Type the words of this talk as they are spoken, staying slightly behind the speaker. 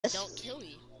Don't kill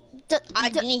me. I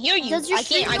didn't hear you. Does your I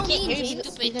can't stream hear mean you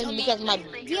James? because my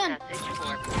Dion. Dion.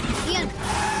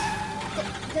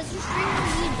 Does your stream know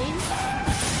me and James?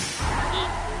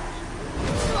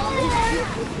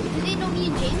 Do they know me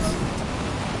and James?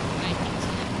 I think so.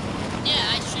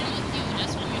 Yeah, I stream with you.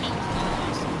 That's when your name was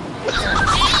awesome.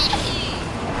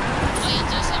 Oh, you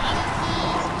do something.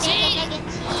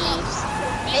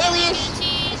 alias.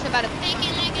 It's about a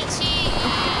bacon, egg, and cheese.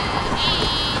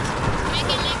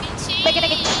 Bacon, egg, and cheese. Bacon,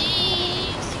 egg, and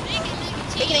cheese. Bacon, egg,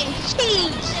 and cheese.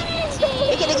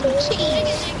 Bacon, egg, and cheese. Bacon, egg,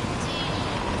 and cheese.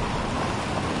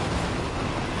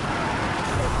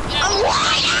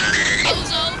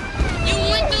 Bozo, you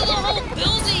went through the whole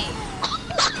building.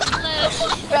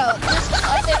 Bro, this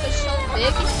update was so big,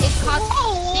 it cost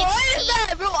What is that,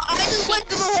 bro? I just went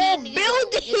through the whole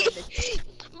building.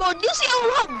 Bro, do you see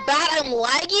how bad I'm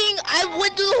lagging? I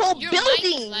went through the whole Your building.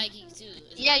 mic is lagging too.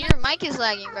 Yeah, your mic is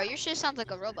lagging, bro. Your shit sounds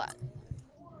like a robot.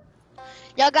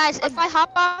 Yo, guys, if I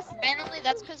hop off randomly,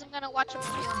 that's because I'm gonna watch a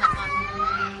movie on my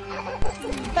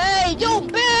phone. Hey, yo,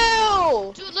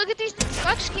 Bill! Dude, look at these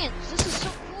truck skins. This is so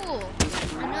cool.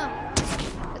 I know.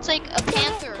 It's like a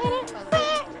panther.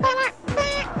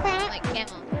 Like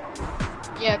camo.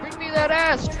 Yeah, bring me that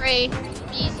ass, Trey.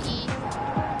 Easy.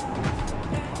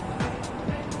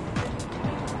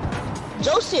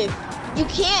 Joseph, you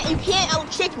can't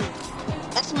out trick me.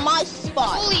 That's my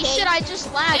spot. Holy okay? shit, I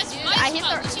just lagged, That's dude. my I hit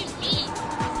spot. the. What you mean?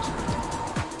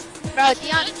 Bro,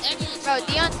 Dion. That's everyone's Bro, spot.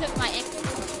 Dion took my info.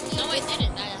 No, I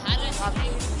didn't. How did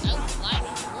I was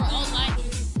lagging. We're all lagging.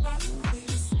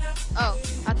 Oh,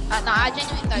 no, I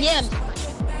genuinely thought Yeah. you took my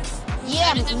shit.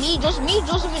 Yeah, me,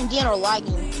 Joseph, and Dion are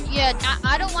lagging. Yeah,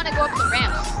 I don't want to go up the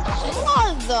ramps.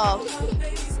 What the?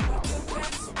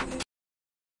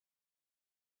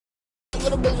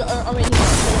 Little bit already here.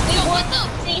 Yo, what the?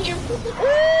 Here.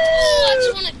 I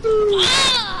just wanna.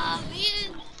 Ah,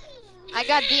 man. I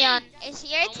got Dion. It's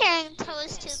your turn,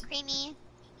 Toast Too Creamy.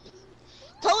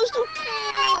 Toast too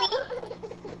creamy.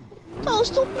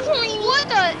 Toast too creamy. What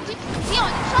the? Dion,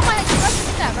 you saw my expression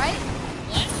in that, right?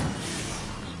 What?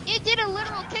 It did a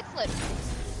literal kickflip.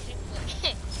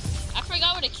 I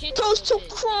forgot what a kick Toast too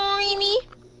is. creamy.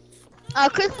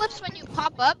 Kickflip's when you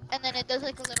pop up and then it does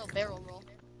like a little barrel roll.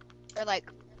 Or like,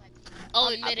 Oh,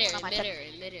 I'll in do midair, it on in my midair,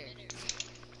 in midair.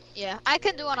 yeah, I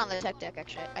can do it on the tech deck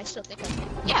actually. I still think I can.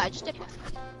 Yeah, I just did one.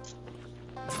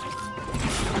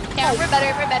 Cameron, we're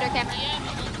better, Cameron. Yeah,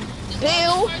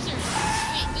 Bill. Wait, dude,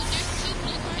 there's 2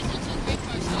 blue cars and 2 green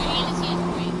cars. So you're gonna see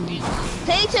green.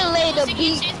 Take to lay the Once you get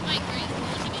beat. chased by green,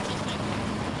 once you get chased by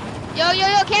green.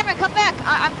 Yo, Cameron, come back.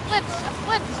 I'm flipped.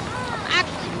 I'm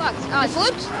actually fucked. Oh, You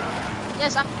flipped?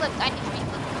 yes, I'm flipped. I need to be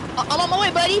flipped. I'm on my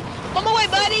way, buddy. I'm on my way,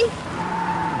 buddy.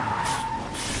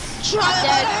 I'm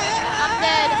dead. I'm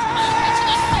dead.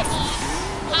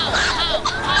 How?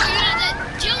 You're not dead.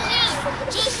 Kill him!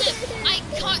 Joseph, I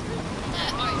caught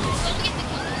that. Alright, let me get the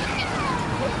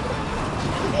kill.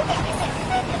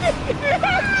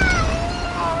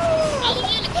 I was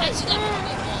gonna catch you that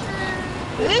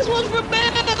ball. This one's for Bill.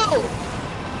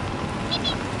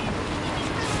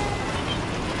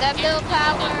 That Bill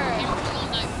power.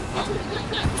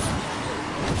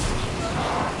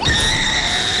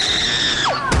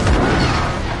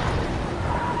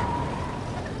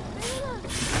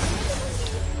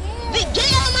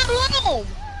 Get out of my room.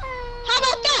 How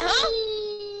about that, huh?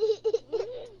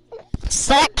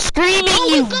 Stop screaming,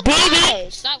 you baby!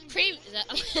 Stop creeping.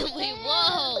 Wait,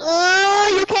 whoa.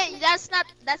 Oh, you can't.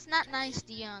 That's not nice,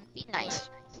 Dion. Be nice.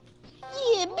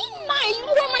 Yeah, be nice. You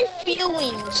hurt my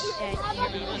feelings.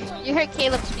 Yeah, you hurt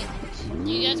Caleb's feelings.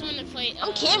 Do you guys want to play?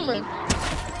 I'm Kameron.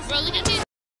 Bro, look at these.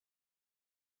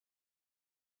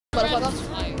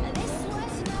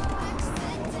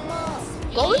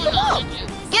 Go with them up.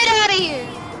 Get out of here!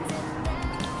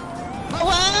 Oh,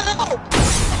 wow.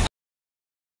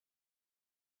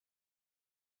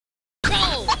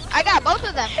 Bro, I got both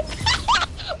of them.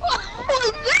 What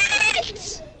was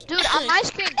that? Dude, on my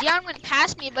screen, Dion went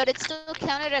past me, but it still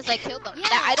counted as I killed them.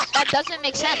 That doesn't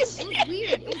make sense. It was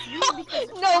weird. It was weird because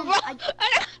No, bro.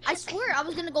 I swear I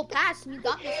was gonna go past and you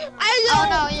got me. Oh no,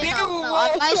 no.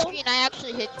 On my screen, I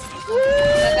actually hit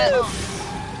you.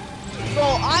 Bro,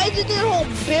 I did the whole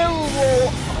barrel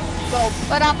roll. Bro,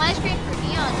 But on my screen for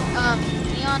Dion,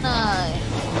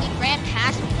 he ran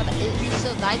past me, but he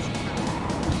still died.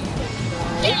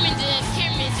 Cameron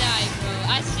died, bro.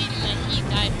 I seen that he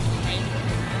died from right.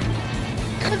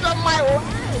 because of my life.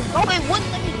 Oh, it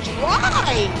wouldn't let me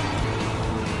drive.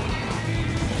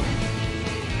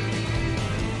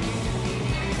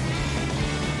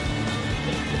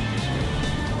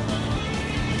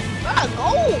 Gotta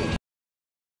go.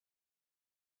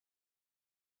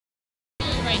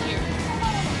 right here.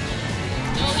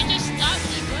 No, he just stopped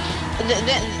me, bro.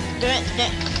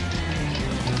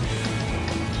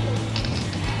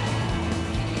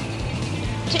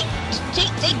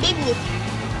 Take baby with.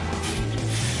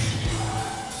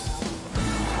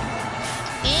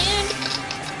 And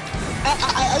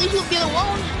at least you'll be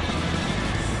alone.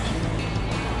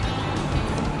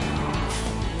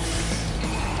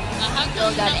 How come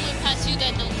someone pass you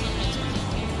that don't come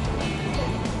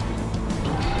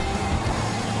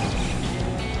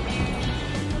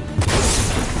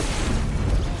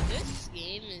This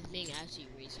game is being actually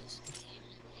racist.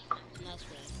 And that's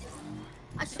what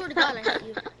I swear to God, I hate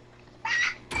you.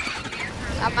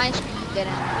 I might get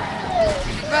it.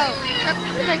 Bro, check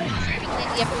like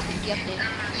the update.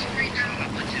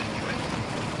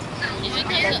 Is it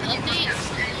because of updates?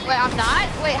 Wait, I'm not?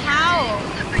 Wait, how?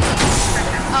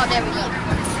 Oh, there we go.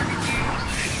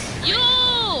 Yo!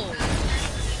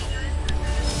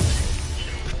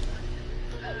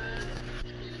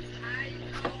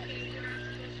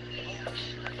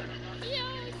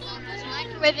 I'm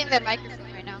activating the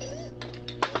microphone right now.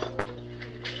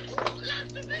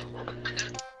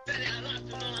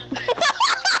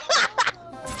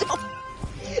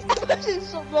 This is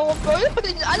so wrong, bro.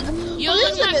 Yo,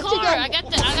 look at my car. I got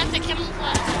the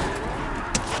camouflage.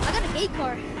 I got a gay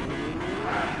car.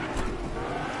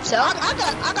 So I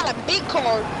got a big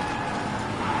car.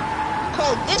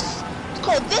 Called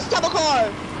this type of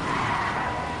car.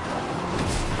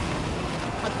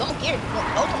 I don't care.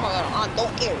 Don't come on, I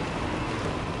don't care.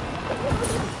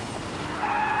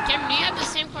 Cameron, do you have the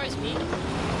same car as me?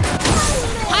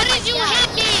 How did you hit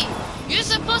me? You're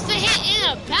supposed to hit in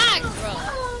the back, bro.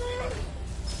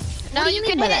 No, you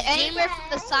can hit it anywhere from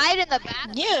the side and the back.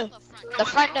 Yeah. The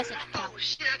front doesn't count.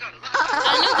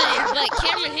 I know that, but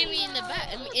Cameron hit me in the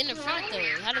back, in the front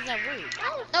though. How does that work?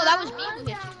 No, that was me who hit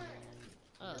you.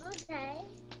 Oh.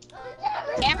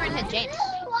 Kameron hit James.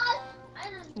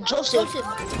 Joseph. Oh.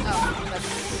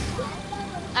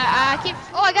 I keep.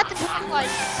 Oh, I got the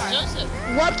camouflage. Joseph.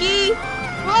 Lucky.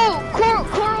 Bro,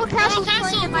 Coral Castle's Castle,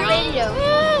 playing in my bro. radio.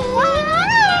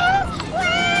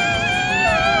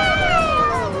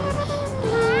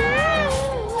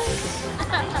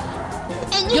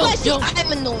 And you guys think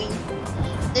I'm annoying.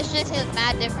 This shit is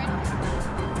mad different.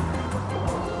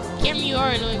 Cameron, you are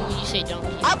annoying when you say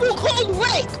donkey. I will call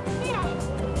Rick.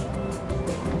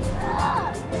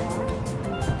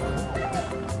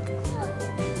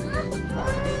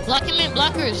 Block him in,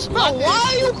 blockers. Bro, Blockers. why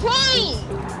are you crying?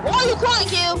 Why are you crying,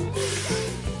 Kim?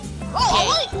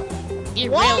 Oh, Get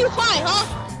why are you real. crying, huh?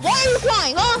 Why are you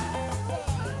crying, huh?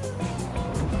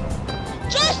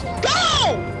 Just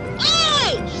go!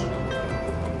 Ice!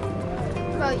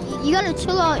 Bro, you gotta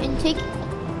chill out and take,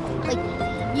 like,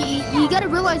 you gotta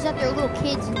realize that they're little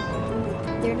kids and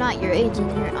they're not your age and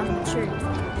you're unsure.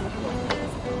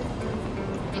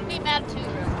 Make me mad too,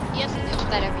 bro. He has to do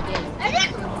that every day.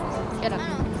 Shut up.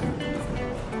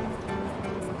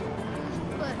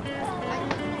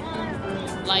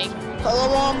 Like, Hello,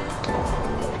 Mom.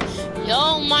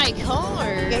 yo, my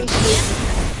car. Okay.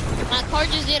 My car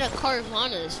just did a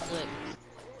Carvana's flip.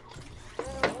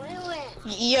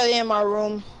 Yeah, in my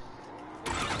room.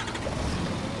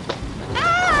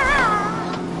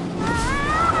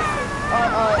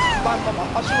 Alright, bye, Mama.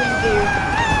 I'll see what you do.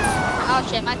 Oh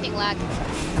shit, my thing lagged.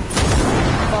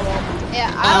 Bye, Mom.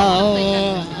 Yeah, I don't want to play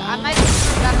that. I might just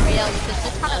put that real because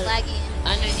it's kind of laggy. I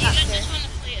know. Do you guys just want to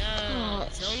play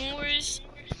Zone Wars?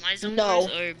 My Zone No.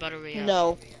 Wars or Battle Royale?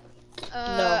 No.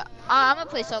 I'm gonna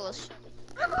play solos.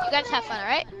 You guys have fun,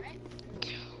 alright?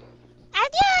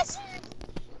 Adios!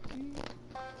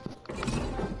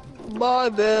 Bye,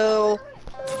 Bill.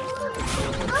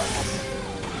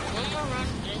 One more run.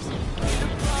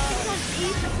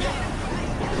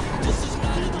 That's it.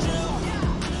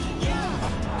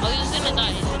 Oh, he's gonna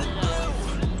die. He's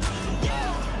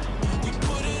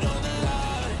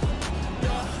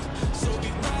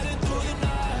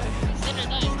gonna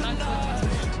die. He's gonna die.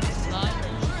 5,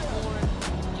 4,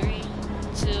 3,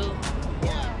 2.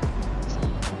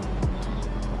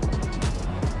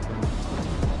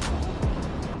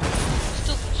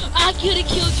 I could have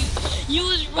killed you. You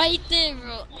was right there,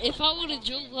 bro. If I would have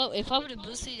drove up, if I would have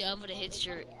boosted you, I would have hit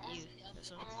you.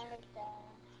 So.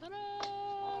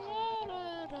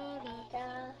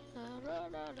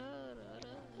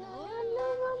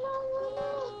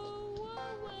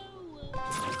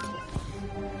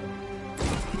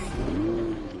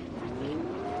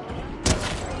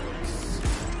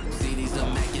 See these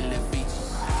immaculate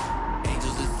features.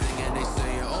 Angels are singing, they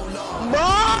saying, oh Lord. No!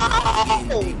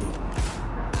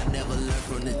 I never learned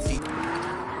from the teacher.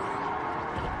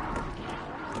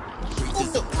 Oh,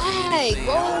 the flag,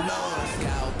 bro.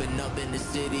 Sky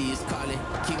city is calling.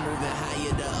 Keep moving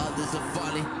higher, the others are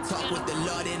falling. Talk with the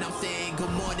Lord and I'm saying good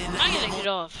morning. I gotta get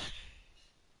off.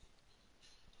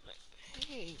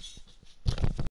 Hey.